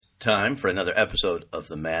time for another episode of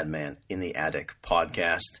the Madman in the Attic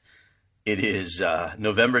podcast. It is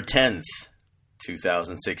November 10th,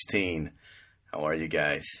 2016. How are you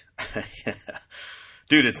guys?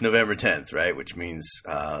 Dude, it's November 10th, right? Which means,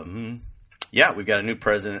 we've got a new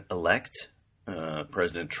president-elect,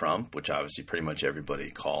 President Trump, which obviously pretty much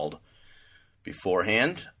everybody called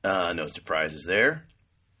beforehand. No surprises there.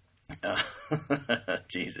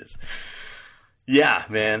 Jesus. Yeah,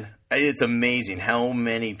 man. It's amazing how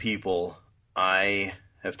many people I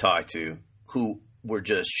have talked to who were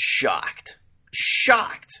just shocked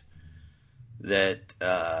that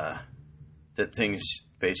that things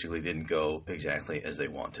basically didn't go exactly as they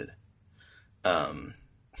wanted. I'm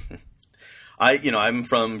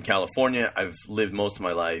from California. I've lived most of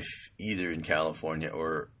my life either in California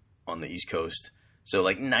or on the East Coast. So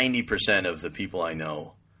like 90% of the people I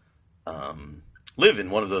know live in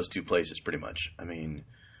one of those two places pretty much. I mean,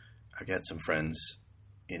 I got some friends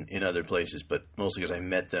in other places, but mostly because I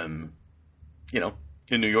met them,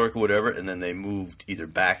 in New York or whatever, and then they moved either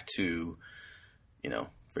back to,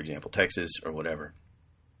 for example, Texas or whatever.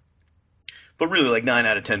 But really, like 9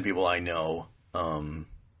 out of 10 people I know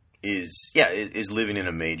is living in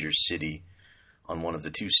a major city on one of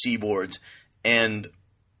the two seaboards, and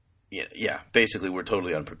basically we're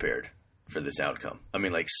totally unprepared for this outcome. I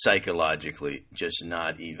mean, like psychologically, just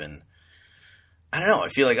not even. I don't know. I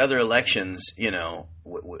feel like other elections,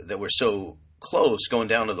 that were so close, going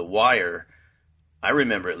down to the wire. I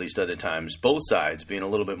remember at least other times, both sides being a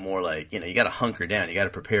little bit more like, you got to hunker down. You got to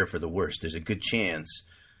prepare for the worst. There's a good chance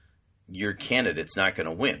your candidate's not going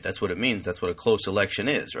to win. That's what it means. That's what a close election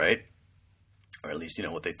is, right? Or at least,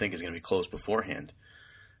 what they think is going to be close beforehand.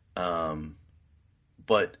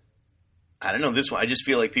 But I don't know, this one, I just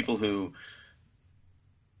feel like people who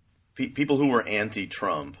were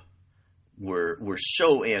anti-Trump were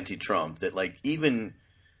so anti-Trump that like even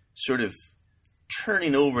sort of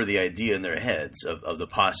turning over the idea in their heads of the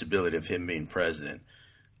possibility of him being president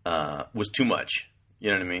was too much. You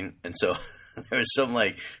know what I mean? And so there was some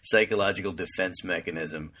like psychological defense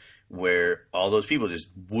mechanism where all those people just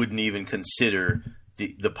wouldn't even consider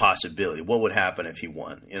the possibility. What would happen if he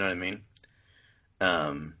won? You know what I mean?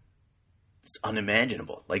 It's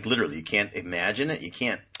unimaginable. Like literally, you can't imagine it. You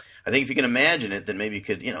can't. I think if you can imagine it, then maybe you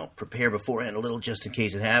could, prepare beforehand a little just in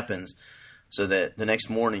case it happens, so that the next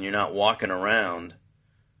morning you're not walking around,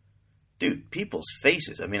 dude. People's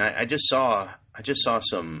faces. I mean, I just saw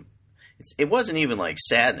some. It wasn't even like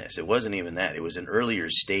sadness. It wasn't even that. It was an earlier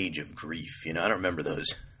stage of grief. I don't remember those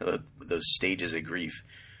stages of grief,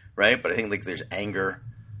 right? But I think like there's anger,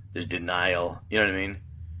 there's denial. You know what I mean?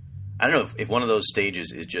 I don't know if one of those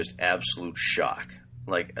stages is just absolute shock,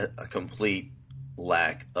 like a complete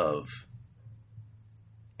lack of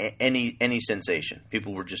any sensation.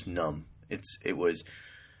 People were just numb. It was,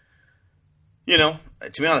 to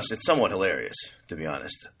be honest, it's somewhat hilarious, to be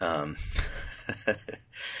honest. I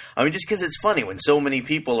mean, just because it's funny when so many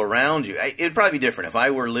people around you. It'd probably be different if I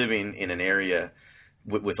were living in an area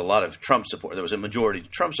with a lot of Trump support. There was a majority of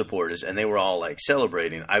Trump supporters, and they were all like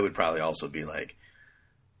celebrating. I would probably also be like,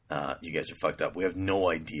 you guys are fucked up. We have no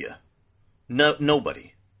idea.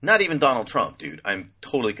 Nobody. Not even Donald Trump, dude. I'm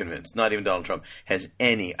totally convinced. Not even Donald Trump has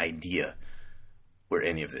any idea where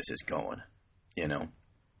any of this is going, And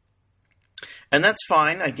that's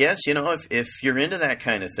fine, I guess. If you're into that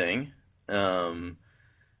kind of thing, I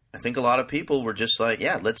think a lot of people were just like,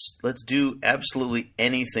 yeah, let's do absolutely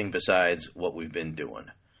anything besides what we've been doing.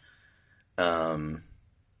 And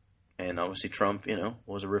obviously Trump,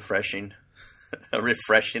 was a refreshing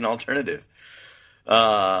alternative.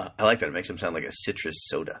 I like that. It makes him sound like a citrus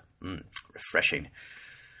soda. Refreshing.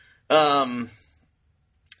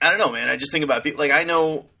 I don't know, man. I just think about people. Like, I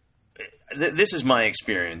know this is my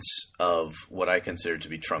experience of what I consider to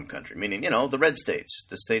be Trump country, meaning, the red states,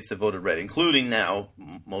 the states that voted red, including now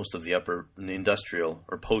most of the industrial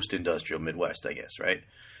or post-industrial Midwest, I guess, right?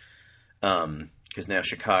 Because now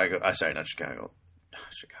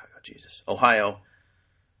Ohio,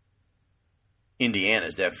 Indiana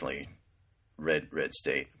is definitely red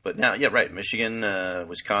state, but now, yeah, right. Michigan,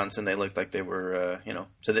 Wisconsin, they looked like they were,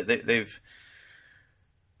 so they've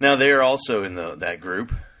now they're also in that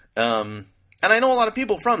group. And I know a lot of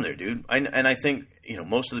people from there, dude. And I think,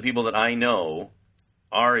 most of the people that I know,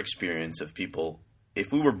 our experience of people,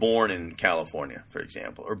 if we were born in California, for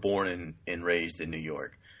example, or born and raised in New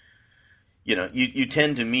York, you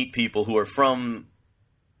tend to meet people who are from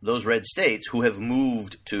those red states who have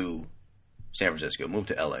moved to San Francisco, moved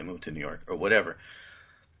to LA, moved to New York, or whatever.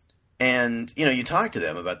 And, you talk to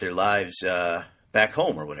them about their lives back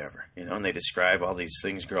home or whatever, and they describe all these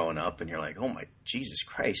things growing up, and you're like, oh my Jesus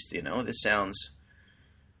Christ, this sounds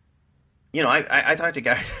I talked to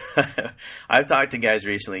guys. I've talked to guys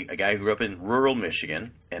recently. A guy who grew up in rural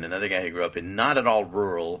Michigan, and another guy who grew up in not at all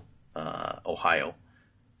rural Ohio,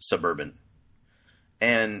 suburban.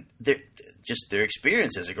 And their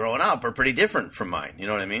experiences of growing up are pretty different from mine. You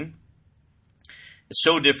know what I mean? It's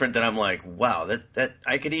so different that I'm like, wow, that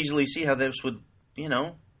I could easily see how this would,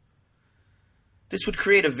 this would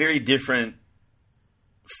create a very different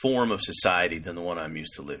form of society than the one I'm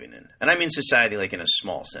used to living in. And I mean society like in a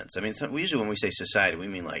small sense. I mean, usually when we say society, we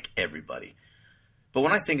mean like everybody. But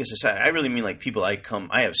when I think of society, I really mean like people I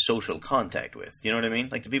have social contact with. You know what I mean?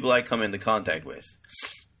 Like the people I come into contact with.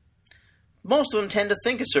 Most of them tend to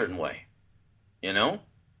think a certain way.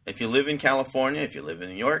 If you live in California, if you live in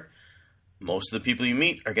New York, most of the people you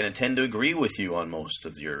meet are going to tend to agree with you on most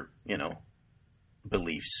of your,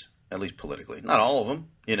 beliefs, at least politically. Not all of them,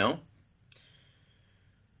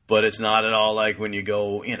 But it's not at all like when you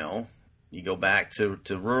go, you go back to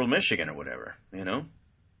rural Michigan or whatever,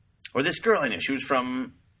 Or this girl I knew, she was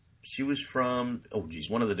from,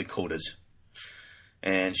 one of the Dakotas.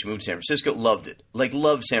 And she moved to San Francisco, loved it. Like,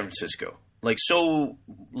 loved San Francisco. Like, so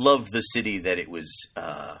loved the city that it was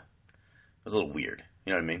a little weird.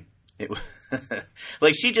 You know what I mean? It was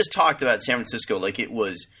like, she just talked about San Francisco like it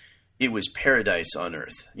was paradise on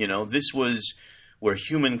earth. This was where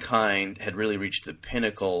humankind had really reached the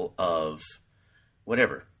pinnacle of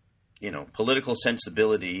whatever, political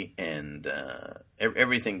sensibility and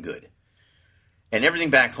everything good. And everything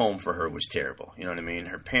back home for her was terrible. You know what I mean?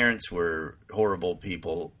 Her parents were horrible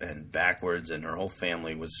people and backwards, and her whole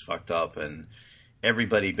family was fucked up. And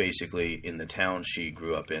everybody basically in the town she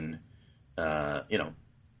grew up in,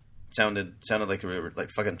 sounded like they were like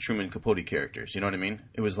fucking Truman Capote characters. You know what I mean?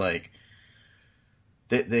 It was like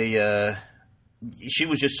she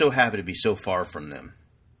was just so happy to be so far from them.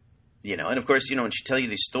 And of course, when she tell you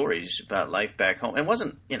these stories about life back home, it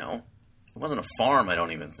wasn't a farm, I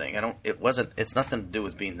don't even think. It's nothing to do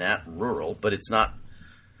with being that rural, but it's not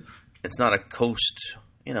a coast,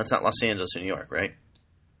 it's not Los Angeles or New York, right?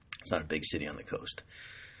 It's not a big city on the coast.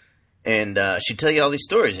 And she'd tell you all these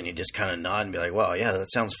stories, and you just kind of nod and be like, wow, yeah,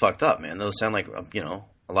 that sounds fucked up, man. Those sound like,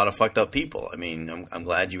 a lot of fucked up people. I mean, I'm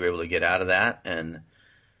glad you were able to get out of that. And,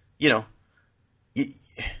 you're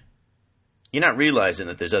not realizing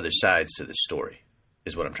that there's other sides to this story,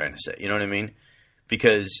 is what I'm trying to say. You know what I mean?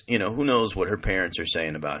 Because, who knows what her parents are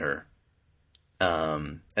saying about her.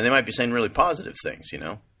 And they might be saying really positive things,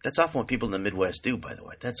 That's often what people in the Midwest do, by the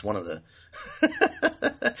way. That's one of the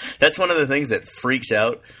that's one of the things that freaks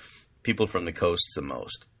out people from the coast the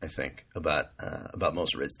most, I think, about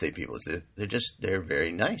most red state people. They're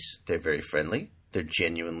very nice. They're very friendly. They're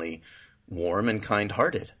genuinely warm and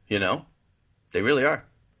kind-hearted, They really are.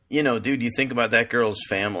 Dude, you think about that girl's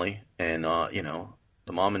family and,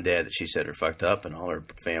 the mom and dad that she said are fucked up, and all her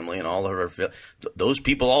family and all of her, those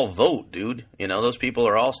people all vote, dude. Those people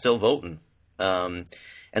are all still voting. And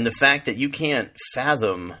the fact that you can't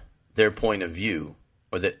fathom their point of view,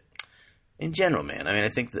 or that, in general, man, I mean, I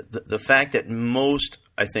think that the fact that most,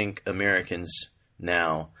 I think, Americans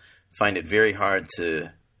now find it very hard to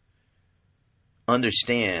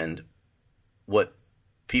understand what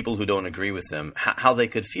people who don't agree with them, how they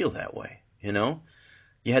could feel that way,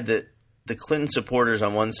 You had the Clinton supporters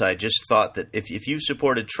on one side just thought that if you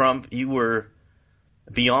supported Trump, you were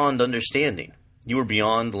beyond understanding. You were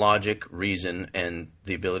beyond logic, reason, and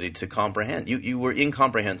the ability to comprehend. You were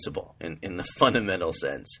incomprehensible in the fundamental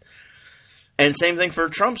sense. And same thing for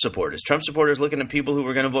Trump supporters. Trump supporters looking at people who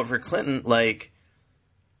were going to vote for Clinton like,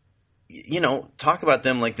 talk about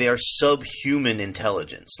them like they are subhuman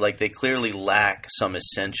intelligence. Like they clearly lack some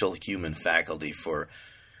essential human faculty for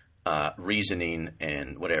reasoning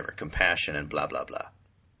and whatever, compassion and blah, blah, blah.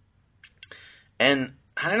 And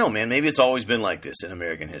I don't know, man, maybe it's always been like this in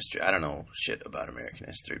American history. I don't know shit about American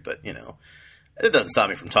history, but, it doesn't stop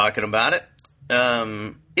me from talking about it.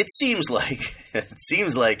 It seems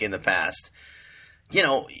like in the past,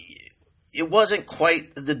 it wasn't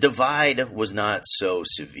quite, the divide was not so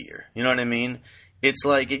severe. You know what I mean? It's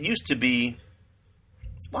like it used to be.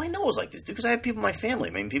 Well, I know it was like this because I have people in my family.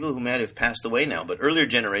 I mean, people who might have passed away now, but earlier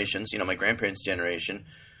generations, my grandparents' generation,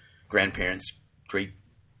 grandparents, great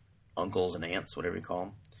uncles and aunts, whatever you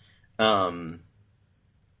call them,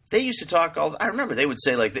 they used to talk I remember they would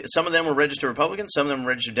say, like, some of them were registered Republicans, some of them were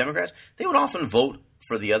registered Democrats. They would often vote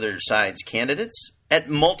for the other side's candidates at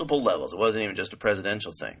multiple levels. It wasn't even just a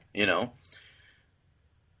presidential thing,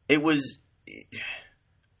 It was,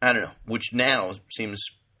 I don't know, which now seems,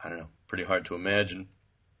 pretty hard to imagine.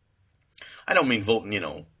 I don't mean voting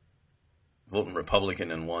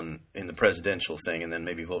Republican in the presidential thing and then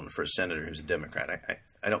maybe voting for a senator who's a Democrat.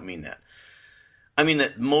 I don't mean that. I mean,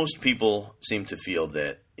 that most people seem to feel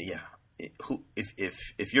that,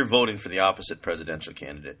 if you're voting for the opposite presidential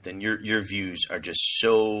candidate, then your views are just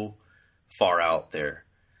so far out there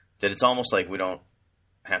that it's almost like we don't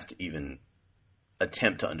have to even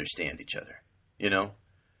attempt to understand each other, you know?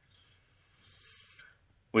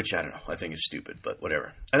 Which, I don't know, I think is stupid, but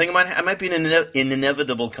whatever. I think it might be an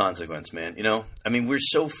inevitable consequence, man, you know? I mean, we're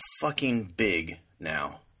so fucking big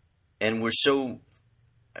now, and we're so,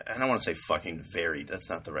 I don't want to say fucking varied, that's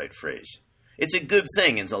not the right phrase. It's a good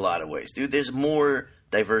thing in a lot of ways, dude. There's more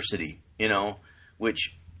diversity, you know,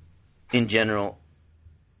 which, in general,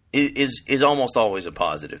 is almost always a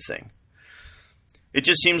positive thing. It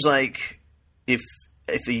just seems like if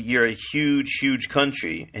you're a huge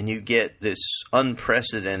country and you get this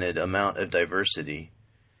unprecedented amount of diversity,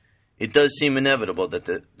 it does seem inevitable that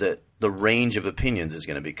the range of opinions is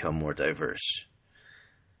going to become more diverse.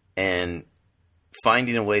 And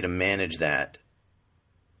finding a way to manage that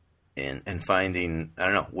and finding, I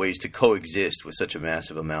don't know, ways to coexist with such a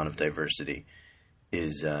massive amount of diversity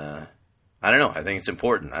is, I don't know, I think it's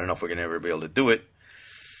important. I don't know if we're going to ever be able to do it.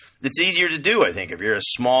 It's easier to do, I think, if you're a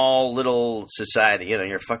small little society. You know,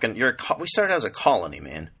 we started as a colony,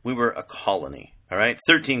 man. We were a colony, all right?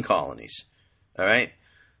 13 colonies, all right?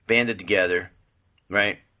 Banded together,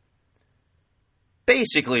 right?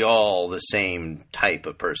 Basically all the same type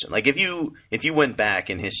of person. Like, if you went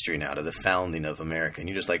back in history now to the founding of America and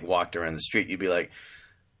you just, like, walked around the street, you'd be like,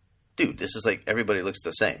 dude, this is like, everybody looks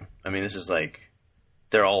the same. I mean, this is like,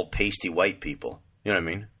 they're all pasty white people. You know what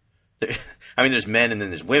I mean? I mean, there's men and then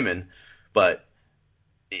there's women, but,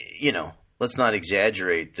 you know, let's not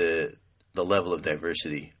exaggerate the level of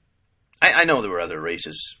diversity. I know there were other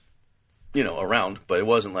races, you know, around, but it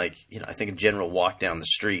wasn't like, you know, I think in general, walk down the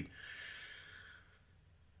street.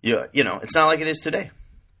 Yeah, you know, it's not like it is today.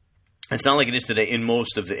 It's not like it is today in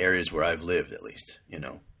most of the areas where I've lived, at least, you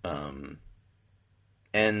know.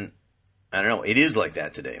 And I don't know, it is like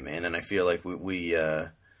that today, man. And I feel like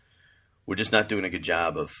we're just not doing a good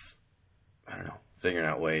job of, I don't know, figuring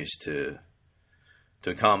out ways to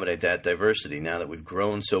accommodate that diversity now that we've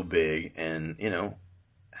grown so big and, you know,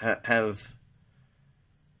 have,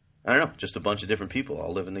 I don't know, just a bunch of different people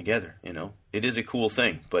all living together, you know. It is a cool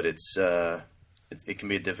thing, but it can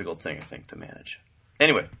be a difficult thing, I think, to manage.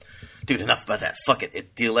 Anyway, dude, enough about that. Fuck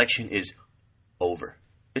it. The election is over.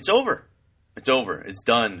 It's over. It's over. It's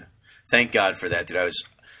done. Thank God for that, dude. I was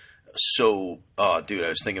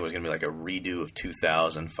thinking it was going to be like a redo of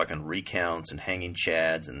 2000, fucking recounts and hanging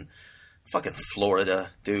chads and fucking Florida,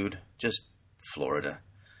 dude. Just Florida.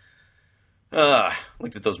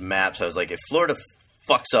 Looked at those maps. I was like, if Florida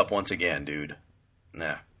fucks up once again, dude,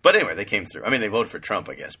 nah. But anyway, they came through. I mean, they voted for Trump,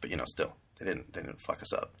 I guess, but, you know, still, they didn't fuck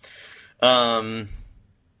us up.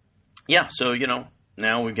 Yeah, so, you know,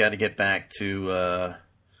 now we've got to get back to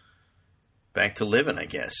living, I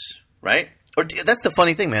guess, right? Or that's the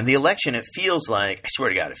funny thing, man. The election, it feels like, I swear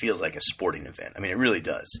to God, it feels like a sporting event. I mean, it really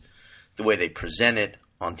does. The way they present it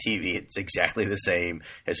on TV, it's exactly the same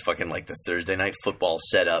as fucking like the Thursday night football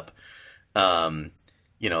setup.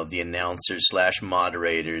 You know, the announcers /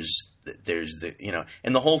 moderators, there's the, you know,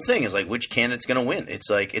 and the whole thing is like, which candidate's going to win? It's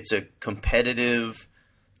like, it's a competitive,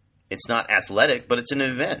 it's not athletic, but it's an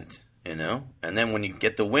event, you know? And then when you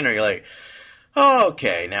get the winner, you're like, oh,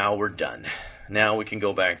 okay, now we're done. Now we can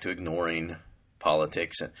go back to ignoring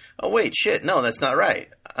politics. And, oh, wait, shit, no, that's not right.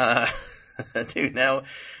 Dude, now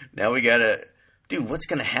we gotta, dude, what's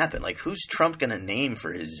gonna happen? Like, who's Trump gonna name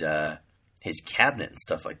for his cabinet and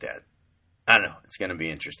stuff like that? I don't know. It's gonna be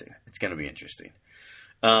interesting.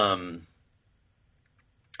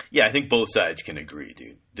 Yeah, I think both sides can agree,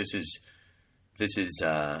 dude. This is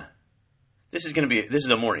a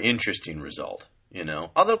more interesting result, you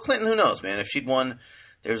know? Although Clinton, who knows, man? If she'd won,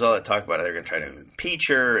 there was all that talk about it. They're going to try to impeach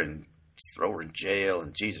her and throw her in jail,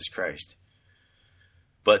 and Jesus Christ.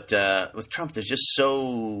 But with Trump, there's just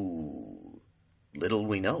so little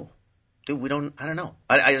we know. Dude, I don't know.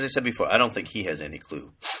 As I said before, I don't think he has any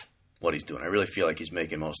clue what he's doing. I really feel like he's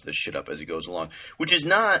making most of this shit up as he goes along, which is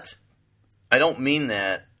not, I don't mean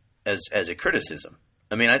that as a criticism.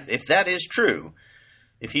 I mean, if that is true,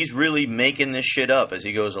 if he's really making this shit up as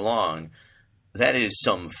he goes along, that is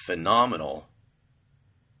some phenomenal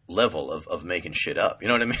level of making shit up. You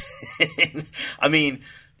know what I mean? I mean,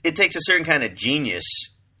 it takes a certain kind of genius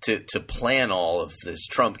to plan all of this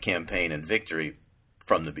Trump campaign and victory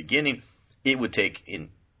from the beginning. It would take an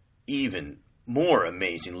even more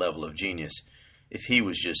amazing level of genius if he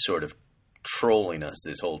was just sort of trolling us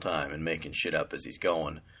this whole time and making shit up as he's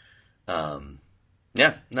going. Anyway.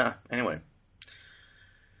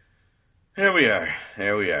 There we are.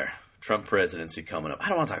 Trump presidency coming up. I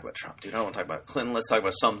don't want to talk about Trump, dude. I don't want to talk about Clinton. Let's talk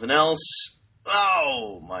about something else.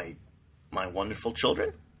 Oh, my wonderful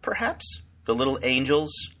children, perhaps. The little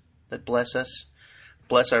angels that bless us.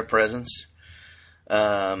 Bless our presence.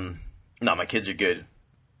 No, my kids are good.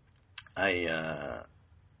 I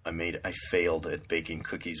failed at baking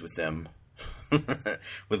cookies with them,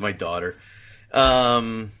 with my daughter.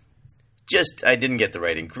 I didn't get the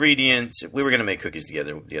right ingredients. We were going to make cookies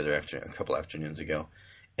together the other afternoon, a couple afternoons ago.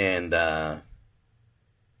 And, no,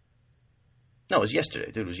 it was yesterday.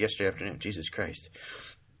 Dude, it was yesterday afternoon. Jesus Christ.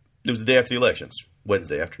 It was the day after the elections.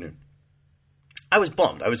 Wednesday afternoon. I was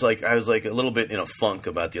bummed. I was like a little bit in a funk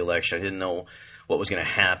about the election. I didn't know what was going to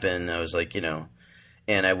happen. I was like,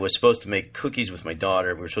 and I was supposed to make cookies with my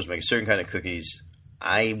daughter. We were supposed to make a certain kind of cookies.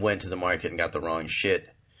 I went to the market and got the wrong shit.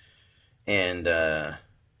 And,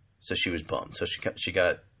 so she was bummed. So she kind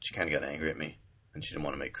of got angry at me, and she didn't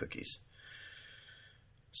want to make cookies.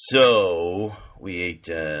 So we ate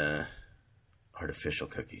artificial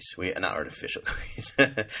cookies. Not artificial cookies.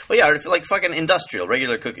 Well, yeah, like fucking industrial,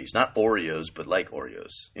 regular cookies, not Oreos, but like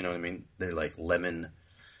Oreos. You know what I mean? They're like lemon.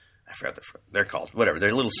 I forgot they're called. Whatever.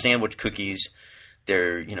 They're little sandwich cookies.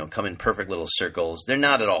 They're come in perfect little circles. They're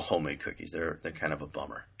not at all homemade cookies. They're kind of a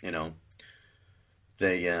bummer.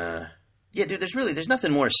 They. Yeah, dude, there's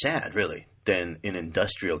nothing more sad, really, than an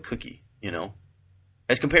industrial cookie,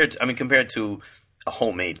 as compared to a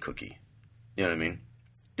homemade cookie. You know what I mean?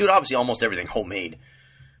 Dude, obviously almost everything homemade.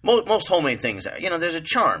 Most homemade things, there's a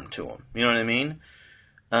charm to them. You know what I mean?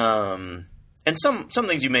 And some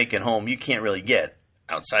things you make at home you can't really get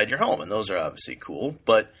outside your home, and those are obviously cool.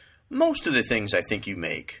 But most of the things I think you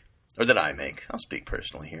make, or that I make, I'll speak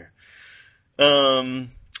personally here,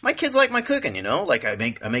 my kids like my cooking, Like I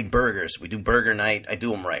make burgers. We do burger night. I do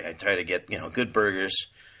them right. I try to get, good burgers,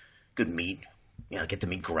 good meat. Get the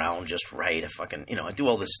meat ground just right. I do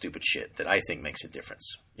all this stupid shit that I think makes a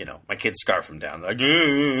difference. My kids scarf them down. They're like,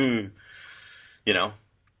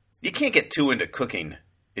 You can't get too into cooking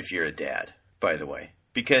if you're a dad, by the way,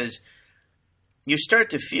 because you start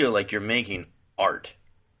to feel like you're making art.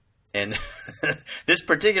 And this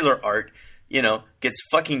particular art, gets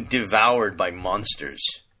fucking devoured by monsters.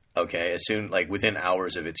 Okay, as soon within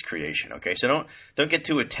hours of its creation. Okay, so don't get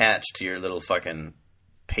too attached to your little fucking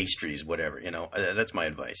pastries, whatever. That's my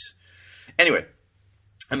advice. Anyway,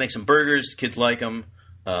 I make some burgers. Kids like them.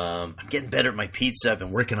 I'm getting better at my pizza. I've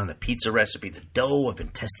been working on the pizza recipe. The dough. I've been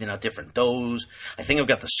testing out different doughs. I think I've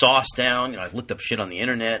got the sauce down. I've looked up shit on the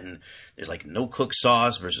internet, and there's no cook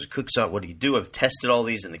sauce versus cook sauce. What do you do? I've tested all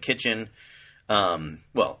these in the kitchen. And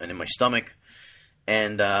in my stomach.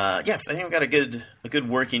 And, I think I've got a good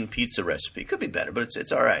working pizza recipe. It could be better, but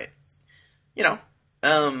it's all right. I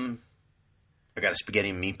got a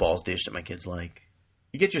spaghetti and meatballs dish that my kids like.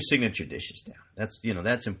 You get your signature dishes down.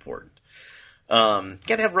 That's important. Got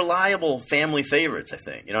to have reliable family favorites, I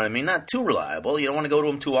think. You know what I mean? Not too reliable. You don't want to go to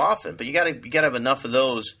them too often, but you got to have enough of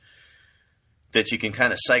those that you can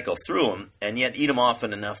kind of cycle through them, and yet eat them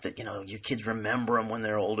often enough that, your kids remember them when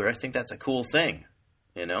they're older. I think that's a cool thing,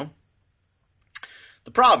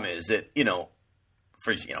 The problem is that,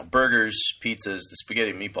 for burgers, pizzas, the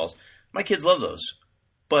spaghetti and meatballs, my kids love those.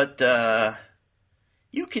 But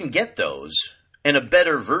you can get those and a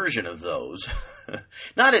better version of those,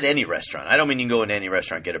 not at any restaurant. I don't mean you can go into any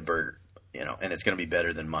restaurant, get a burger, and it's going to be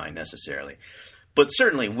better than mine necessarily. But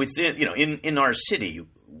certainly within, in our city,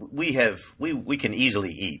 we can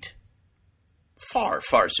easily eat far,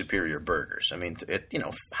 far superior burgers. I mean,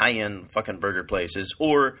 high-end fucking burger places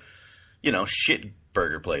or, shit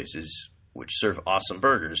burger places which serve awesome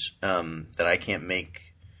burgers that I can't make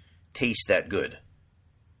taste that good,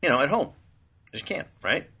 at home. I just can't,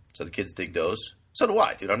 right? So the kids dig those. So do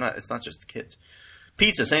I, dude. It's not just the kids.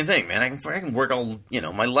 Pizza, same thing, man. I can work all,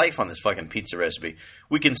 my life on this fucking pizza recipe.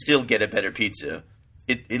 We can still get a better pizza.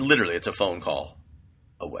 It literally, it's a phone call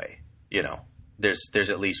away. There's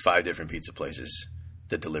at least 5 different pizza places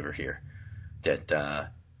that deliver here that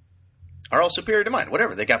are all superior to mine.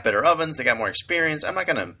 Whatever. They got better ovens. They got more experience. I'm not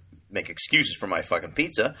going to make excuses for my fucking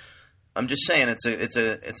pizza. I'm just saying it's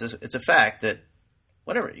a fact that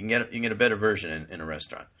whatever, you can get a better version in a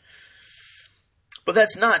restaurant. But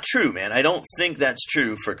that's not true, man. I don't think that's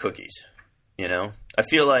true for cookies. I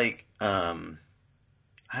feel like I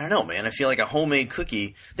don't know, man. I feel like a homemade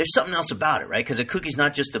cookie, there's something else about it, right? Because a cookie's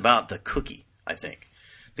not just about the cookie, I think.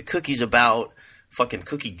 The cookie's about fucking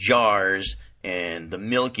cookie jars and the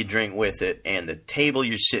milk you drink with it and the table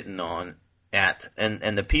you're sitting on at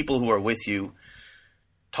and the people who are with you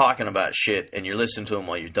talking about shit and you're listening to them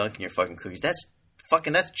while you're dunking your fucking cookies. That's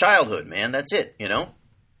childhood, man. That's it,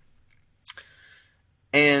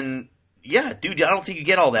 And yeah, dude, I don't think you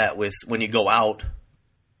get all that with when you go out.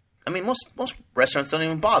 I mean, most restaurants don't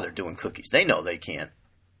even bother doing cookies. They know they can't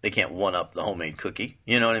one up the homemade cookie.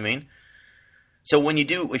 You know what I mean? So when you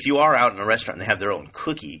do, if you are out in a restaurant and they have their own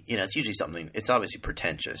cookie, you know, it's usually something. It's obviously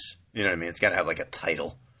pretentious. You know what I mean? It's got to have like a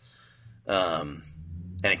title, and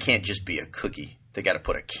it can't just be a cookie. They got to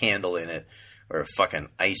put a candle in it or a fucking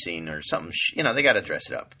icing or something. You know, they got to dress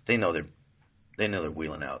it up. They know they're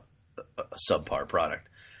wheeling out a subpar product.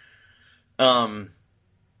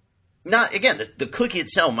 Not again. The cookie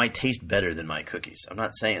itself might taste better than my cookies. I'm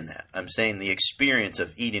not saying that. I'm saying the experience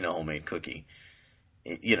of eating a homemade cookie,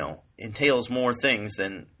 you know, entails more things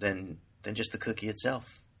than just the cookie itself.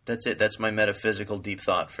 That's it. That's my metaphysical deep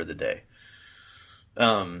thought for the day.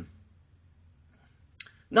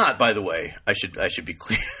 Not, by the way, I should be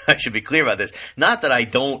clear. I should be clear about this. Not that I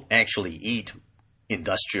don't actually eat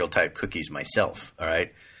industrial type cookies myself. All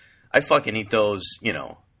right, I fucking eat those, you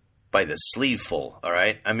know, by the sleeveful, all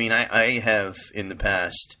right? I mean, I have in the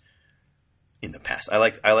past, I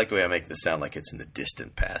like the way I make this sound like it's in the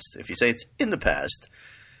distant past. If you say it's in the past,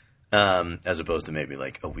 as opposed to maybe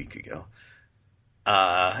like a week ago,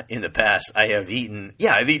 in the past, I've eaten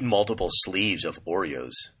multiple sleeves of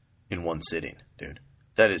Oreos in one sitting, dude.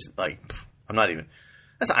 That is like, I'm not even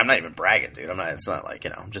bragging, dude. It's not like,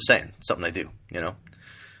 you know, I'm just saying, something I do, you know?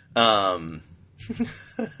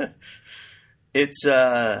 It's,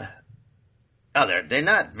 they're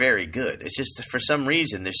not very good. It's just for some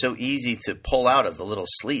reason they're so easy to pull out of the little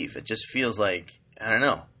sleeve. It just feels like, I don't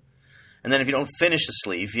know. And then if you don't finish the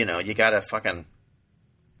sleeve, you know, you gotta fucking.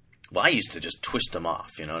 Well, I used to just twist them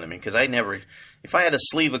off. You know what I mean? Because if I had a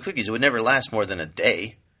sleeve of cookies, it would never last more than a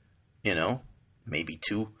day. You know, maybe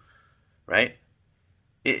 2, right?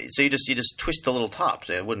 So you just twist the little tops.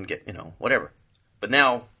 It wouldn't get, you know, whatever. But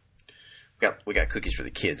now we got cookies for the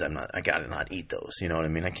kids. I gotta not eat those. You know what I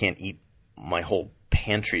mean? I can't eat my whole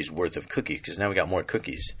pantry's worth of cookies because now we got more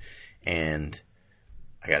cookies and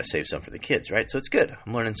I got to save some for the kids, right? So it's good.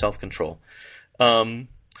 I'm learning self-control. My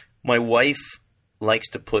wife likes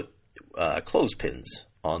to put clothespins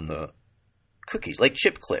on the cookies, like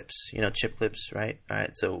chip clips. You know, chip clips, right? All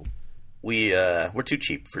right. So we're too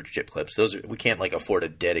cheap for chip clips. We can't like afford a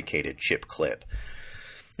dedicated chip clip.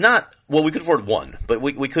 We could afford one, but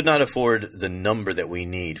we could not afford the number that we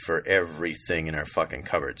need for everything in our fucking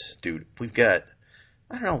cupboards. Dude, we've got,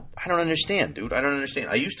 I don't understand, dude. I don't understand.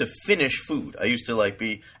 I used to finish food.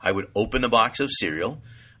 I would open a box of cereal.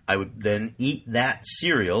 I would then eat that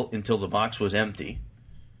cereal until the box was empty.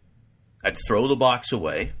 I'd throw the box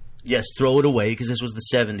away. Yes, throw it away because this was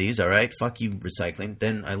the 70s, all right? Fuck you, recycling.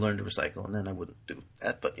 Then I learned to recycle, and then I wouldn't do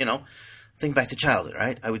that. But, you know, think back to childhood,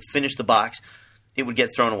 right? I would finish the box. It would get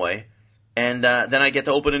thrown away, and then I get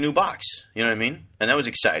to open a new box. You know what I mean? And that was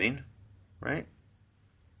exciting, right?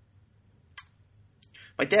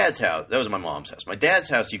 My dad's house, that was my mom's house. My dad's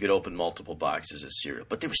house, you could open multiple boxes of cereal,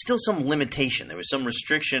 but there was still some limitation. There was some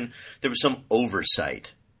restriction. There was some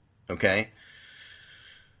oversight, okay?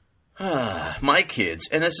 My kids,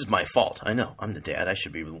 and this is my fault. I know. I'm the dad. I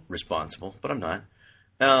should be responsible, but I'm not.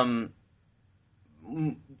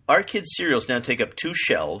 Our kids' cereals now take up 2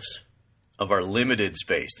 shelves of our limited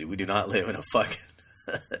space, dude. We do not live in a fucking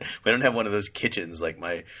we don't have one of those kitchens like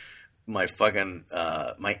my fucking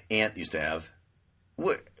my aunt used to have.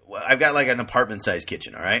 I've got like an apartment sized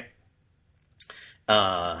kitchen, all right?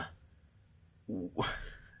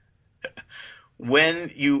 When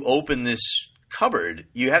you open this cupboard,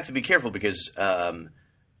 you have to be careful because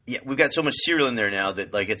we've got so much cereal in there now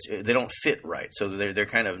that like they don't fit right. So they're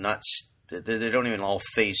kind of not they don't even all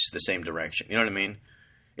face the same direction. You know what I mean?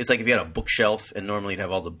 It's like if you had a bookshelf and normally you'd have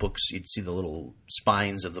all the books, you'd see the little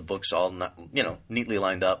spines of the books all, neatly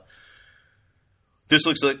lined up. This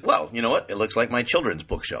looks like, well, you know what? It looks like my children's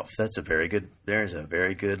bookshelf. There's a very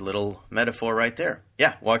good little metaphor right there.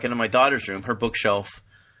 Yeah, walk into my daughter's room, her bookshelf,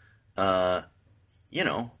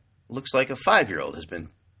 looks like a 5-year-old has been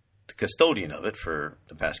the custodian of it for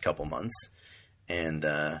the past couple months. And,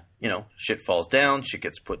 shit falls down, shit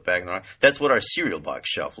gets put back in the. That's what our cereal box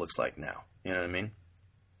shelf looks like now. You know what I mean?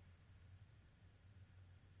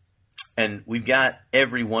 And we've got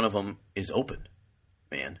every one of them is open,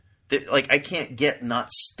 man. Like, I can't get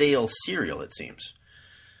not stale cereal, it seems.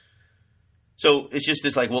 So it's just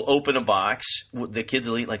this, like, we'll open a box, the kids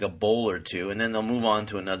will eat like a bowl or 2, and then they'll move on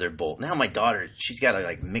to another bowl. Now my daughter, she's got to,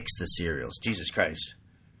 like, mix the cereals. Jesus Christ.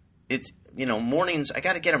 Mornings, I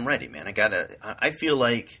got to get them ready, man. I feel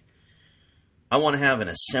like I want to have an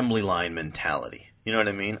assembly line mentality. You know what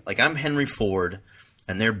I mean? Like, I'm Henry Ford,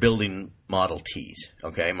 and they're building Model Ts,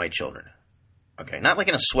 okay, my children. Okay, not like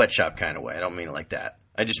in a sweatshop kind of way. I don't mean it like that.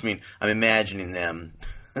 I just mean I'm imagining them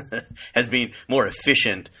as being more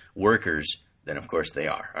efficient workers than, of course, they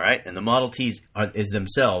are. All right, and the Model Ts is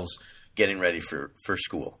themselves getting ready for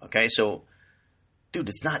school. Okay, so,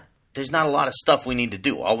 dude, there's not a lot of stuff we need to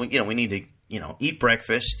do. We need to eat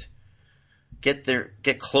breakfast, get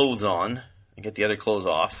clothes on, and get the other clothes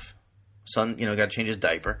off. Son, got to change his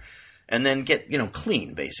diaper, and then get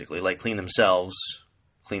clean, basically, like clean themselves,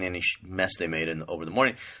 clean any mess they made over the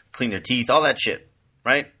morning, clean their teeth, all that shit,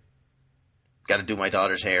 right? Got to do my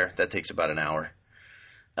daughter's hair. That takes about an hour.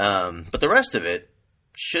 But the rest of it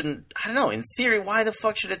shouldn't, I don't know, in theory, why the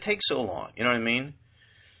fuck should it take so long? You know what I mean?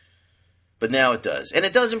 But now it does. And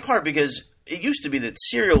it does in part because it used to be that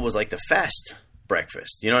cereal was like the fast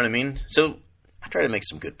breakfast. You know what I mean? So I try to make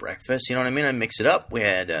some good breakfast. You know what I mean? I mix it up. We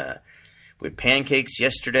had pancakes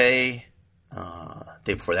yesterday.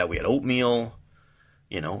 Day before that, we had oatmeal.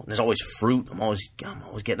 There's always fruit. I'm always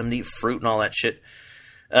getting them to eat fruit and all that shit.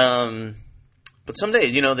 But some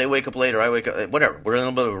days, they wake up later. I wake up, whatever. We're in a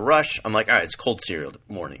little bit of a rush. I'm like, all right, it's cold cereal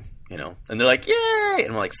morning, And they're like, yay! And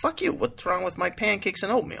I'm like, fuck you. What's wrong with my pancakes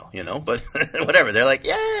and oatmeal, But whatever. They're like,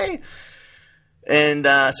 yay! And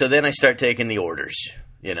so then I start taking the orders,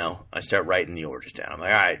 I start writing the orders down. I'm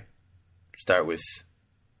like, all right, start with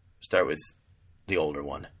the older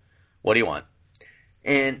one. What do you want?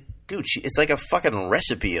 And dude, it's like a fucking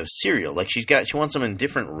recipe of cereal. Like she wants them in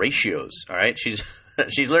different ratios. All right, she's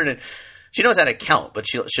learning. She knows how to count, but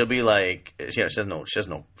she'll be like, she has no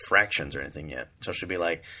fractions or anything yet. So she'll be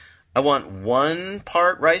like, I want 1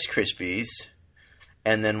 part Rice Krispies,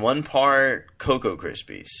 and then 1 part Cocoa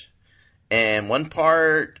Krispies, and 1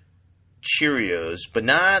 part Cheerios, but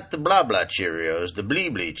not the blah blah Cheerios, the blee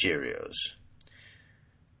blee Cheerios.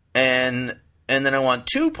 And then I want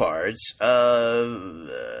 2 parts of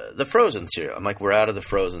the frozen cereal. I'm like, we're out of the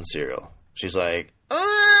frozen cereal. She's like,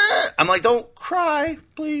 I'm like, don't cry,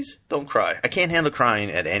 please. Don't cry. I can't handle crying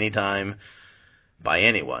at any time by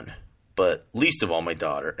anyone, but least of all my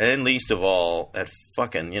daughter, and least of all at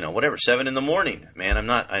fucking, 7 in the morning, man. I'm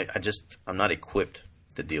not equipped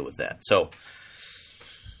to deal with that. So,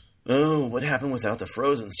 what happened without the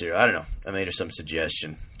frozen cereal? I don't know. I made her some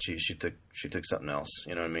suggestion. She took something else.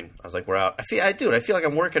 You know what I mean? I was like, we're out. I feel like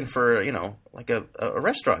I'm working for, like a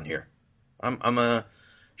restaurant here. I'm a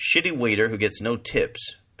shitty waiter who gets no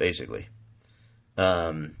tips, basically.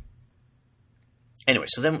 Anyway,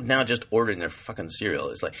 so then now just ordering their fucking cereal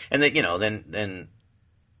is like, and then, then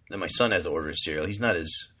my son has to order his cereal. He's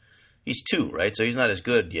 2, right? So he's not as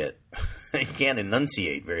good yet. He can't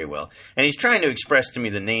enunciate very well. And he's trying to express to me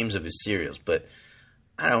the names of his cereals, but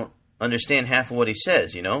I don't understand half of what he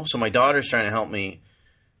says, So my daughter's trying to help me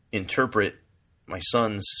interpret my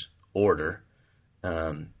son's order.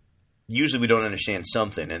 Usually we don't understand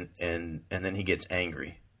something, and then he gets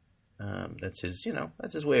angry. That's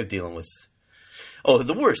his way of dealing with. Oh,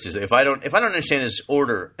 the worst is if I don't understand his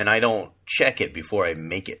order and I don't check it before I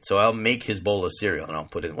make it. So I'll make his bowl of cereal and I'll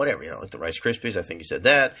put in whatever, like the Rice Krispies. I think he said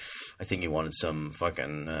that. I think he wanted some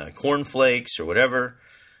fucking corn flakes or whatever,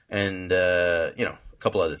 and a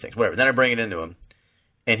couple other things, whatever. Then I bring it into him,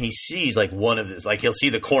 and he sees like one of this, like he'll see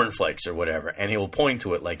the corn flakes or whatever, and he will point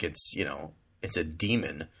to it like it's it's a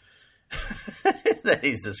demon that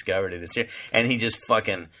he's discovered in his cereal, and he just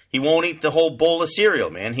he won't eat the whole bowl of cereal,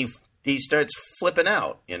 man. He starts flipping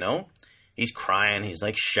out, He's crying. He's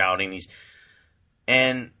like shouting.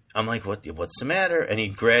 And I'm like, what's the matter? And he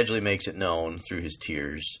gradually makes it known through his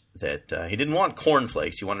tears that he didn't want corn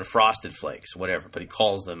flakes. He wanted frosted flakes, whatever. But he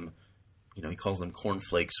calls them, corn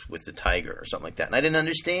flakes with the tiger or something like that. And I didn't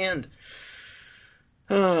understand.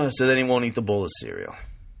 So then he won't eat the bowl of cereal.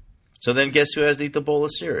 So then guess who has to eat the bowl of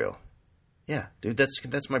cereal? Yeah, dude,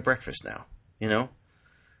 that's my breakfast now,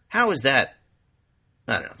 How is that?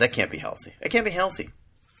 I don't know. That can't be healthy. It can't be healthy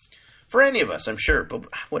for any of us, I'm sure. But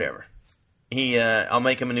whatever. I'll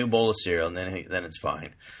make him a new bowl of cereal, and then it's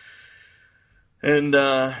fine. And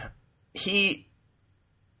he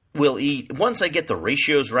will eat once I get the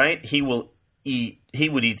ratios right. He would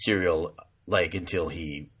eat cereal like until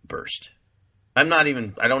he burst. I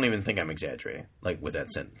don't even think I'm exaggerating. Like with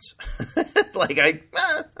that sentence. Like I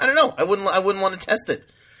don't know. I wouldn't want to test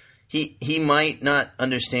it. He might not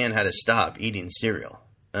understand how to stop eating cereal.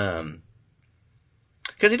 Because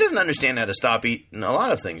he doesn't understand how to stop eating a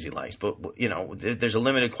lot of things he likes. But, there's a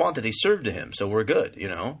limited quantity served to him, so we're good,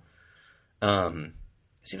 It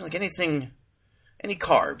seems like any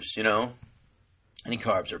carbs, any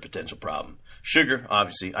carbs are a potential problem. Sugar,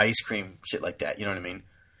 obviously, ice cream, shit like that, you know what I mean?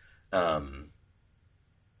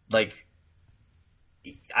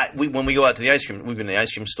 When we go out to the ice cream, we've been to the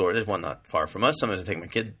ice cream store. There's one not far from us. Sometimes I take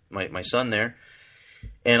my son there,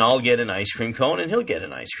 And I'll get an ice cream cone, and he'll get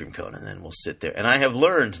an ice cream cone, and then we'll sit there. And I have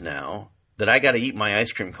learned now that I got to eat my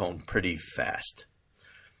ice cream cone pretty fast.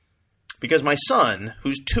 Because my son,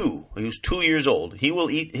 who's 2 years old, he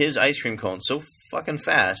will eat his ice cream cone so fucking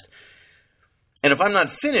fast. And if I'm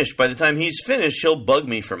not finished, by the time he's finished, he'll bug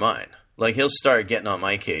me for mine. Like, he'll start getting on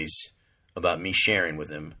my case about me sharing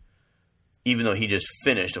with him, even though he just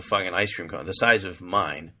finished a fucking ice cream cone the size of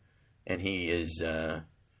mine. And he is, 1/5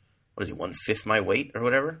 my weight or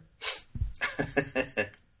whatever?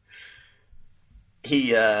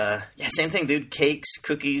 Same thing, dude. Cakes,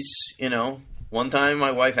 cookies, One time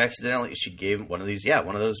my wife accidentally, she gave him one of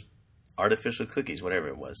those artificial cookies, whatever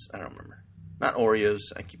it was. I don't remember. Not Oreos.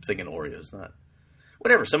 I keep thinking Oreos, not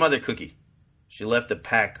whatever, some other cookie. She left a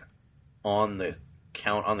pack on the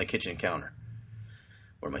kitchen counter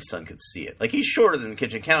where my son could see it. Like, he's shorter than the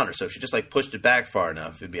kitchen counter, so if she just pushed it back far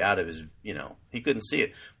enough, it'd be out of his, he couldn't see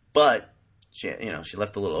it. But she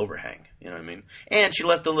left a little overhang, you know what I mean? And she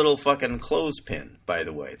left a little fucking clothespin, by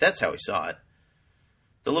the way. That's how he saw it.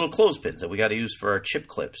 The little clothespins that we got to use for our chip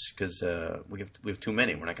clips, because we have too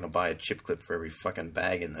many. We're not going to buy a chip clip for every fucking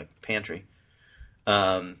bag in the pantry.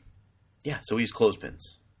 So we use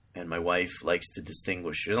clothespins. And my wife likes to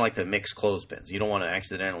distinguish. She doesn't like to mix clothespins. You don't want to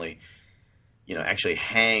accidentally, actually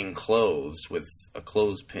hang clothes with a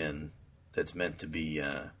clothespin that's meant to be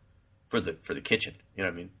for the kitchen. You know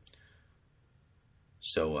what I mean?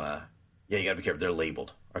 So, you got to be careful. They're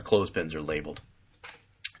labeled. Our clothespins are labeled.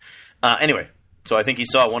 Anyway. So I think he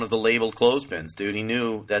saw one of the labeled clothespins, dude. He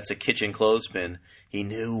knew that's a kitchen clothespin. He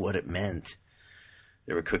knew what it meant.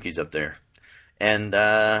 There were cookies up there. And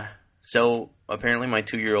so apparently my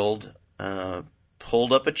 2-year-old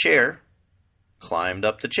pulled up a chair, climbed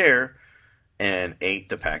up the chair, and ate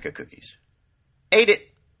the pack of cookies. Ate it.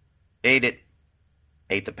 Ate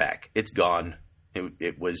the pack. It's gone.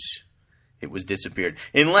 It was disappeared.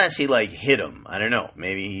 Unless he hit him. I don't know.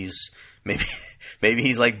 Maybe he's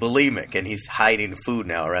bulimic and he's hiding food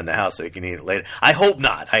now around the house so he can eat it later. I hope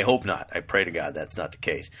not. I pray to God that's not the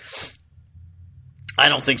case. I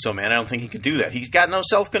don't think so, man. I don't think he could do that. He's got no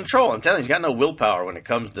self-control. I'm telling you, he's got no willpower when it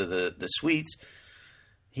comes to the sweets.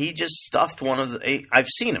 He just stuffed one of the... I've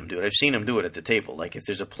seen him do it. I've seen him do it at the table. Like, if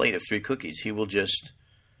there's a plate of 3 cookies, he will just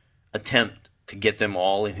attempt to get them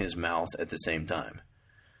all in his mouth at the same time.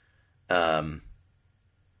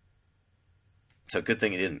 So good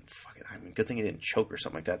thing he didn't good thing he didn't choke or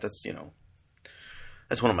something like that. That's,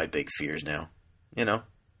 that's one of my big fears now.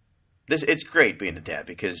 It's great being a dad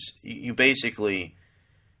because you basically,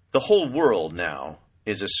 the whole world now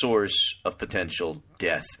is a source of potential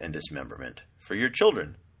death and dismemberment for your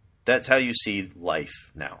children. That's how you see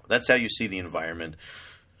life now. That's how you see the environment,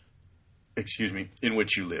 in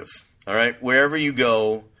which you live. All right? Wherever you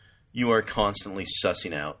go, you are constantly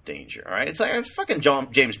sussing out danger. All right? It's fucking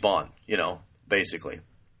James Bond, basically.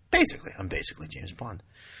 I'm basically James Bond.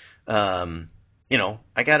 I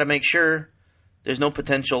got to make sure there's no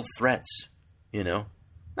potential threats,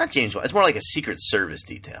 Not James Bond. It's more like a Secret Service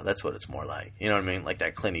detail. That's what it's more like. You know what I mean? Like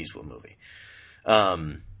that Clint Eastwood movie.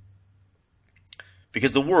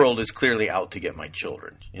 Because the world is clearly out to get my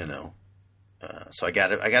children, So I got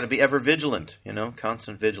to be ever vigilant,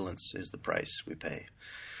 Constant vigilance is the price we pay.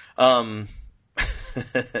 And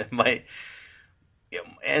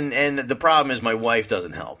the problem is my wife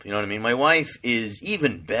doesn't help. You know what I mean? My wife is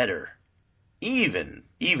even better. Even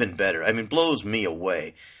better. I mean, blows me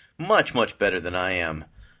away. Much, much better than I am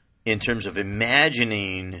in terms of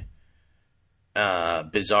imagining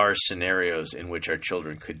bizarre scenarios in which our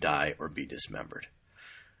children could die or be dismembered.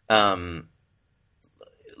 I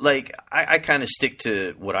kind of stick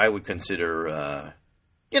to what I would consider,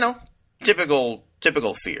 typical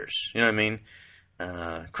fears. You know what I mean?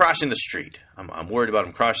 Crossing the street. I'm worried about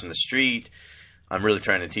him crossing the street. I'm really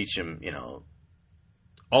trying to teach him,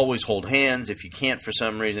 always hold hands if you can't for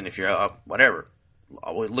some reason, if you're out, whatever.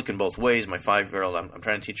 Always looking both ways. My 5-year-old, I'm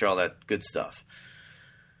trying to teach her all that good stuff.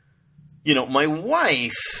 My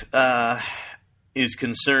wife is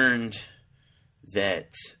concerned that...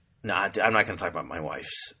 No, I'm not going to talk about my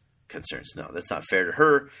wife's concerns. No, that's not fair to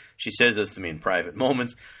her. She says this to me in private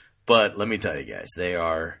moments. But let me tell you guys, they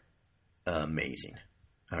are... amazing.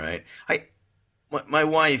 All right. My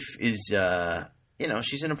wife is,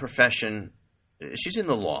 she's in a profession. She's in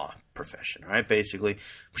the law profession, right? Basically,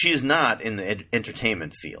 she is not in the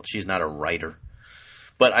entertainment field. She's not a writer,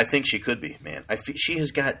 but I think she could be, man. She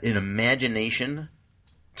has got an imagination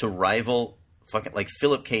to rival fucking like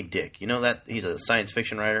Philip K. Dick. You know that he's a science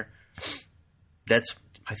fiction writer. I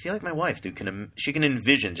feel like my wife, dude, she can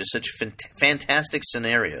envision just such fantastic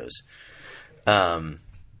scenarios. I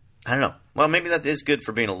don't know. Well, maybe that is good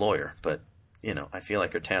for being a lawyer, but I feel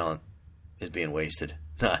like her talent is being wasted.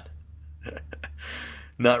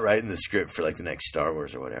 Not writing the script for like the next Star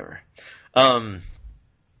Wars or whatever.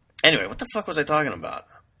 Anyway, what the fuck was I talking about?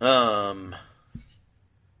 I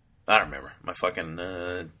don't remember. My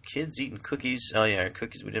fucking kids eating cookies. Oh yeah,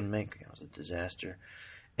 cookies we didn't make. It was a disaster.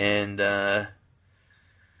 And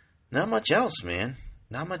not much else, man.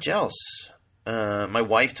 Not much else. My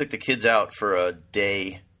wife took the kids out for a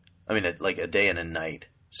day. I mean, like a day and a night.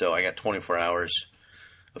 So I got 24 hours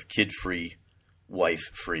of kid-free,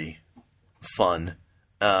 wife-free fun.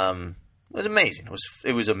 It was amazing.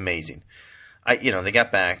 It was amazing. They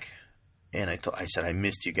got back, and I said I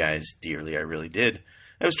missed you guys dearly. I really did.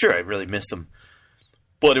 It was true. I really missed them.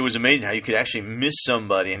 But it was amazing how you could actually miss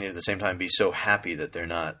somebody and at the same time be so happy that they're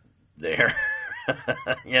not there.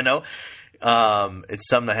 It's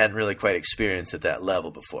something I hadn't really quite experienced at that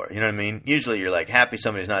level before. You know what I mean? Usually you're like happy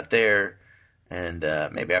somebody's not there, and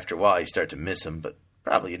maybe after a while you start to miss them, but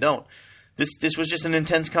probably you don't. This was just an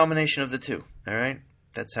intense combination of the two. All right,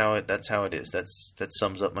 that's how it is. That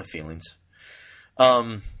sums up my feelings.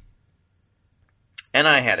 And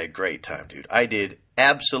I had a great time, dude. I did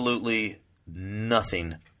absolutely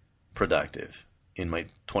nothing productive in my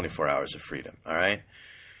 24 hours of freedom. All right,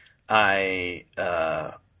 I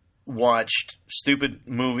watched stupid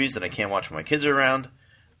movies that I can't watch when my kids are around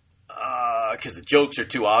because the jokes are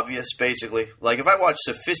too obvious. Basically, like if I watch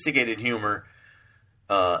sophisticated humor,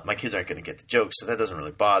 my kids aren't going to get the jokes, so that doesn't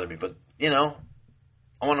really bother me. But I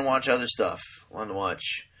want to watch other stuff. I want to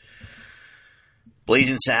watch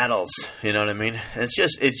Blazing Saddles. You know what I mean? It's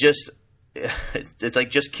like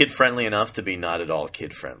just kid friendly enough to be not at all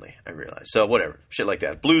kid friendly. I realize. So whatever, shit like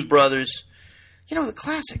that. Blues Brothers, the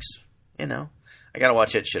classics. I gotta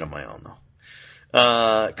watch that shit on my own though.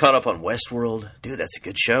 Caught up on Westworld, dude. That's a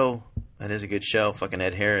good show. That is a good show. Fucking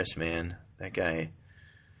Ed Harris, man. That guy.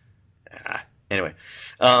 Anyway,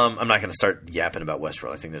 I'm not gonna start yapping about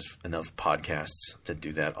Westworld. I think there's enough podcasts that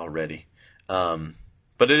do that already.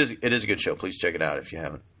 But it is a good show. Please check it out if you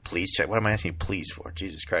haven't. Please check. What am I asking you please for?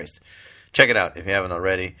 Jesus Christ. Check it out if you haven't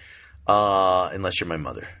already. Unless you're my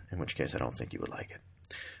mother, in which case I don't think you would like it.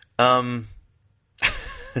 Well,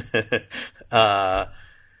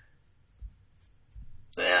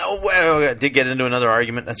 I did get into another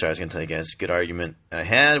argument. That's what I was going to tell you guys. Good argument I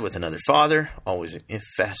had with another father. Always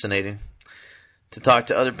fascinating to talk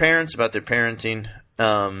to other parents about their parenting.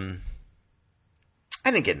 I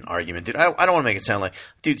didn't get an argument, dude. I don't want to make it sound like,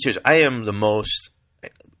 dude, seriously, I am the most.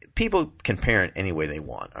 People can parent any way they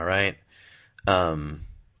want, all right?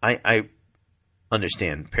 I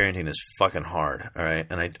understand parenting is fucking hard, all right?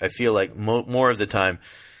 And I feel like more of the time,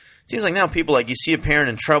 it seems like now people, like, you see a parent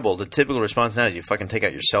in trouble, the typical response now is you fucking take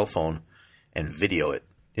out your cell phone and video it.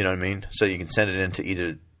 You know what I mean? So you can send it into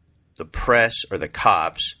either the press or the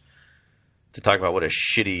cops to talk about what a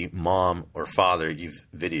shitty mom or father you've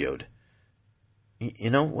videoed.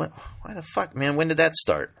 You know what? Why the fuck, man? When did that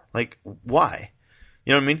start? Like, why?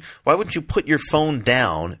 You know what I mean? Why wouldn't you put your phone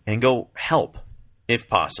down and go help, if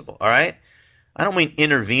possible? All right? I don't mean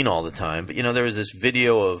intervene all the time, but, there was this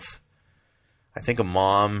video of, I think, a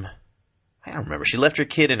mom. I don't remember. She left her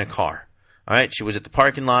kid in a car. All right? She was at the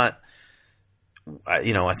parking lot. I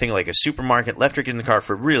think like a supermarket. Left her kid in the car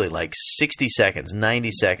for really like 60 seconds,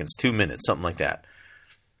 90 seconds, 2 minutes, something like that.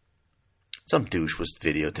 Some douche was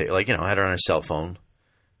videotaping, had her on her cell phone.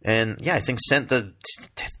 And, yeah, I think sent the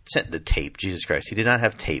tape. Jesus Christ. He did not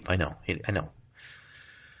have tape. I know. I know.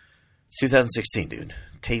 It's 2016, dude.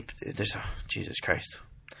 Tape. Jesus Christ.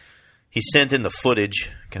 He sent in the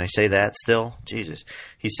footage. Can I say that still? Jesus.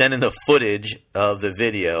 He sent in the footage of the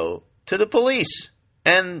video to the police.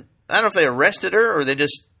 And I don't know if they arrested her or they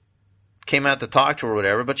just came out to talk to her or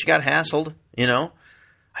whatever, but she got hassled,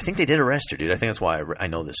 I think they did arrest her, dude. I think that's why I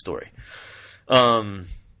know this story.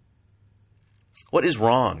 What is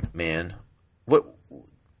wrong, man?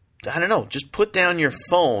 I don't know. Just put down your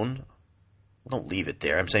phone. Don't leave it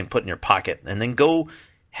there. I'm saying put it in your pocket and then go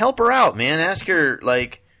help her out, man. Ask her,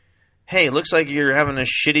 like, hey, looks like you're having a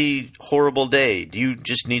shitty, horrible day. Do you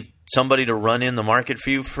just need somebody to run in the market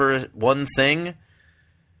for you for one thing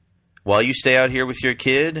while you stay out here with your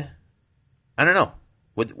kid? I don't know.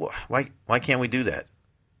 Why can't we do that?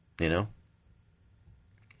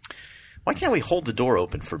 Why can't we hold the door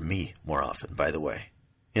open for me more often, by the way?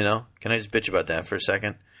 Can I just bitch about that for a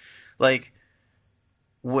second? Like,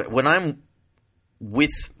 when I'm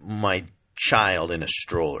with my child in a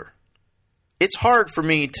stroller, it's hard for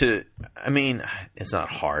me to, it's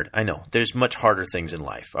not hard. I know. There's much harder things in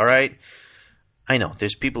life, all right? I know.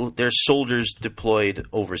 There's soldiers deployed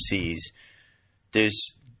overseas. There's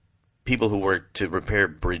people who work to repair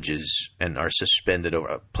bridges and are suspended over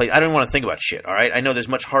a place. I don't want to think about shit, all right? I know there's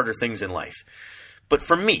much harder things in life. But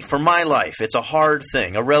for me, for my life, it's a hard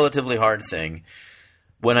thing, a relatively hard thing.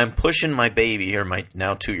 When I'm pushing my baby, or my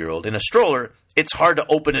now 2-year-old, in a stroller, it's hard to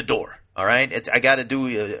open a door, all right? I got to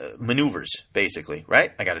do maneuvers, basically,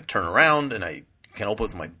 right? I got to turn around, and I can open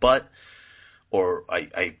with my butt, or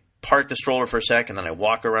I park the stroller for a second, then I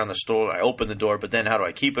walk around the stroller, I open the door, but then how do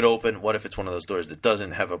I keep it open? What if it's one of those doors that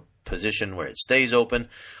doesn't have a position where it stays open?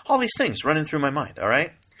 All these things running through my mind, all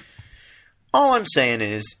right? All I'm saying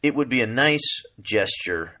is it would be a nice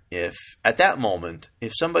gesture if, at that moment,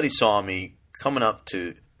 if somebody saw me coming up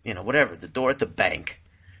to, whatever, the door at the bank,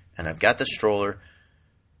 and I've got the stroller,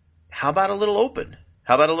 how about a little open?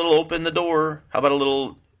 How about a little open the door? How about a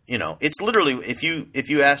little, it's literally, if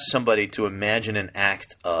you ask somebody to imagine an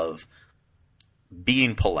act of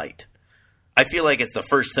being polite, I feel like it's the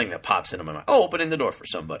first thing that pops into my mind. Oh, opening the door for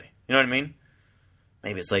somebody. You know what I mean?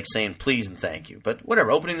 Maybe it's like saying please and thank you. But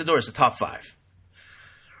whatever, opening the door is the top 5.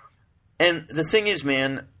 And the thing is,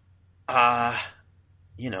 man, it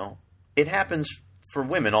happens for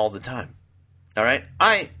women all the time. All right?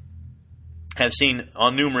 I have seen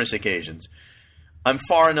on numerous occasions, I'm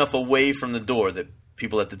far enough away from the door that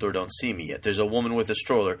people at the door don't see me yet. There's a woman with a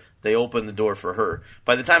stroller. They open the door for her.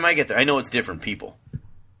 By the time I get there, I know it's different people.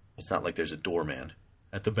 It's not like there's a doorman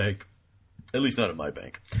at the bank. At least not at my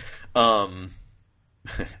bank. And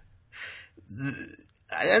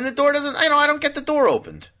the door doesn't, I don't get the door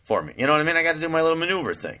opened for me. You know what I mean? I got to do my little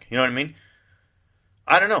maneuver thing. You know what I mean?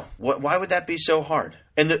 I don't know. Why would that be so hard?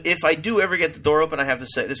 And if I do ever get the door open, I have to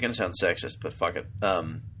say, this is going to sound sexist, but fuck it.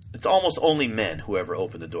 It's almost only men who ever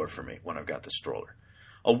open the door for me when I've got the stroller.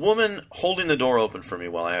 A woman holding the door open for me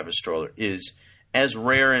while I have a stroller is as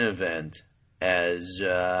rare an event as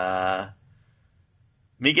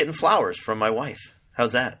me getting flowers from my wife.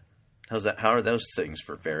 How's that? How are those things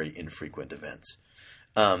for very infrequent events?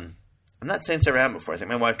 I'm not saying it's ever happened before. I think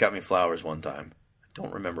my wife got me flowers one time. I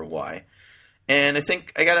don't remember why. And I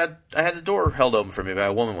think I had the door held open for me by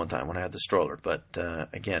a woman one time when I had the stroller. But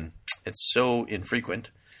again, it's so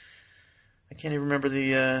infrequent. I can't even remember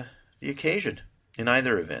the occasion in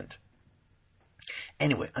either event.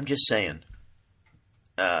 Anyway, I'm just saying,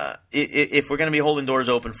 if we're going to be holding doors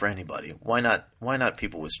open for anybody, why not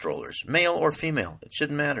people with strollers, male or female? It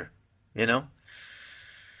shouldn't matter,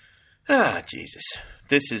 Jesus,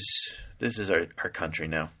 this is our country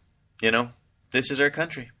now, This is our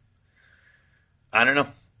country. I don't know.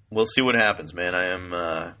 We'll see what happens, man. I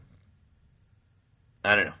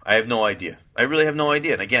don't know. I have no idea. I really have no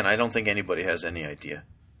idea. And again, I don't think anybody has any idea.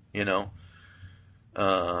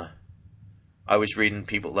 I was reading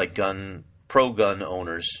people like pro-gun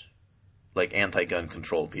owners, like anti-gun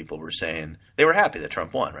control people were saying they were happy that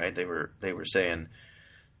Trump won, right? They were saying,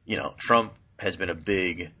 Trump has been a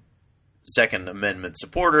big Second Amendment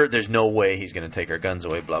supporter. There's no way he's going to take our guns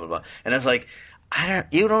away, blah, blah, blah. And I was like,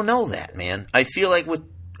 you don't know that, man. I feel like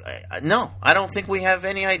I don't think we have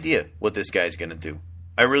any idea what this guy's going to do.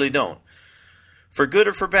 I really don't. For good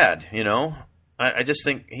or for bad, I just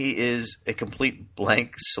think he is a complete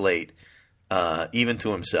blank slate, even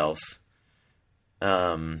to himself.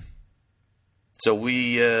 So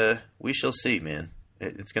we shall see, man.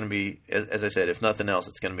 It's going to be, as I said, if nothing else,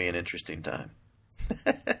 it's going to be an interesting time.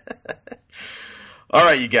 All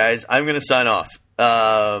right, you guys, I'm going to sign off.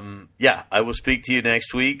 I will speak to you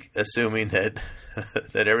next week, assuming that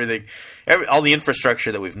that all the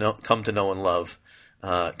infrastructure that we've come to know and love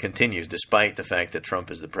continues, despite the fact that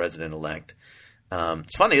Trump is the president-elect.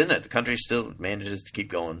 It's funny, isn't it? The country still manages to keep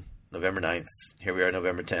going. November 9th, here we are,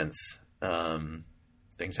 November 10th.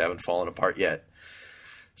 Things haven't fallen apart yet.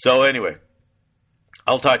 So anyway,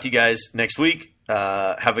 I'll talk to you guys next week.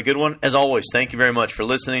 Have a good one. As always, thank you very much for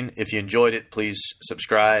listening. If you enjoyed it, please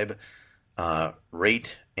subscribe,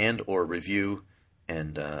 rate, and or review,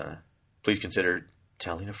 and please consider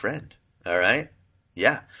telling a friend. All right?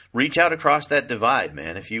 Yeah. Reach out across that divide,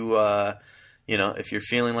 man. If you, if you're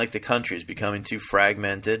feeling like the country is becoming too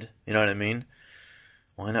fragmented, you know what I mean?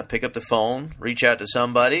 Why not pick up the phone, reach out to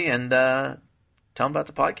somebody, and tell them about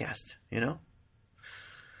the podcast, It's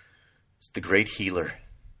the great healer,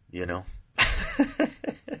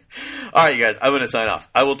 All right, you guys, I'm going to sign off.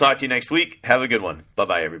 I will talk to you next week. Have a good one.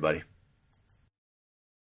 Bye-bye, everybody.